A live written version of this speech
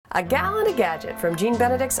A gal and a gadget from Jean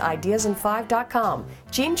Benedict's Ideasin5.com.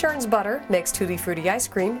 Jean churns butter, makes tutti frutti ice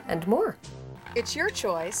cream, and more. It's your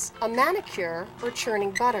choice, a manicure or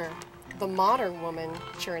churning butter. The modern woman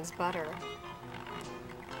churns butter.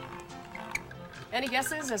 Any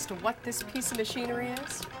guesses as to what this piece of machinery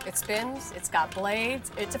is? It spins, it's got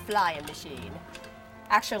blades, it's a flying machine.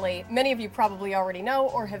 Actually, many of you probably already know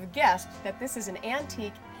or have guessed that this is an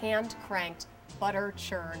antique hand-cranked butter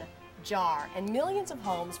churn jar, and millions of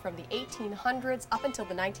homes from the 1800s up until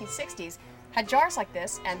the 1960s had jars like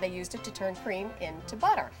this, and they used it to turn cream into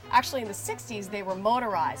butter. Actually, in the 60s, they were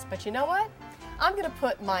motorized, but you know what? I'm gonna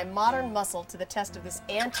put my modern muscle to the test of this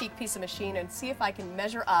antique piece of machine and see if I can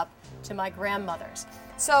measure up to my grandmother's.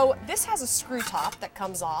 So this has a screw top that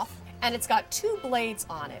comes off, and it's got 2 blades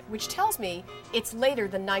on it, which tells me it's later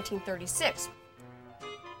than 1936.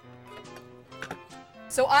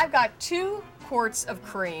 So I've got 2 quarts of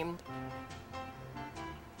cream,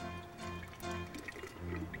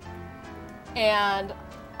 and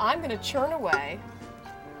I'm gonna churn away.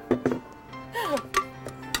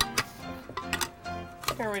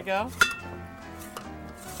 Here we go.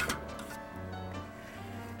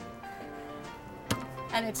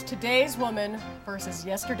 And it's today's woman versus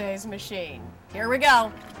yesterday's machine. Here we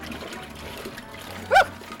go. Woo!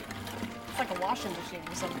 It's like a washing machine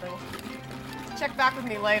or something. Check back with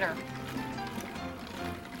me later.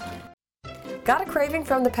 Got a craving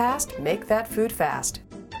from the past? Make that food fast.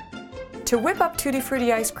 To whip up tutti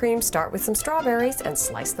frutti ice cream, start with some strawberries and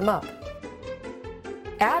slice them up.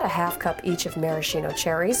 Add a ½ cup each of maraschino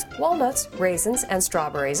cherries, walnuts, raisins, and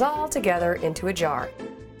strawberries all together into a jar.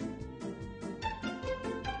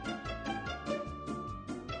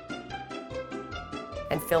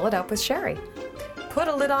 And fill it up with sherry. Put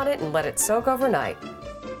a lid on it and let it soak overnight.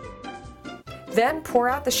 Then pour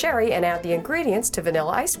out the sherry and add the ingredients to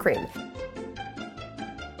vanilla ice cream.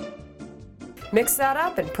 Mix that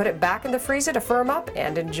up and put it back in the freezer to firm up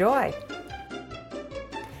and enjoy.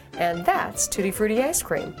 And that's Tutti Frutti ice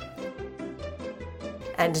cream.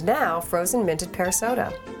 And now frozen minted pear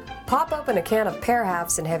soda. Pop open a can of pear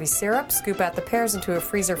halves in heavy syrup, scoop out the pears into a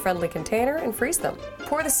freezer-friendly container and freeze them.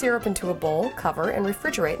 Pour the syrup into a bowl, cover, and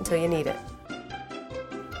refrigerate until you need it.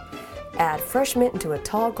 Add fresh mint into a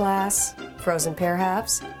tall glass, frozen pear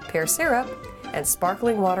halves, pear syrup, and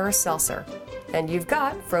sparkling water or seltzer. And you've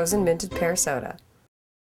got frozen minted pear soda.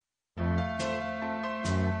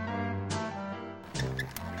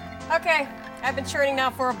 Okay, I've been churning now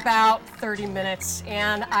for about 30 minutes,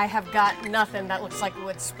 and I have got nothing that looks like it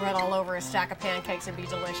would spread all over a stack of pancakes and be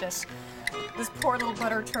delicious. This poor little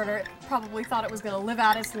butter turner probably thought it was going to live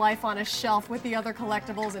out its life on a shelf with the other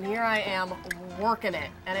collectibles, and here I am working it,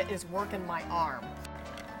 and it is working my arm.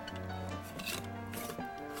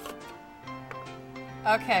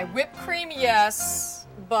 Okay, whipped cream, yes.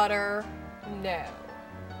 Butter, no.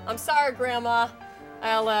 I'm sorry, Grandma.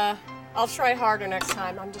 I'll try harder next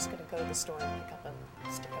time. I'm just gonna go to the store and pick up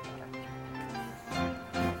a stick.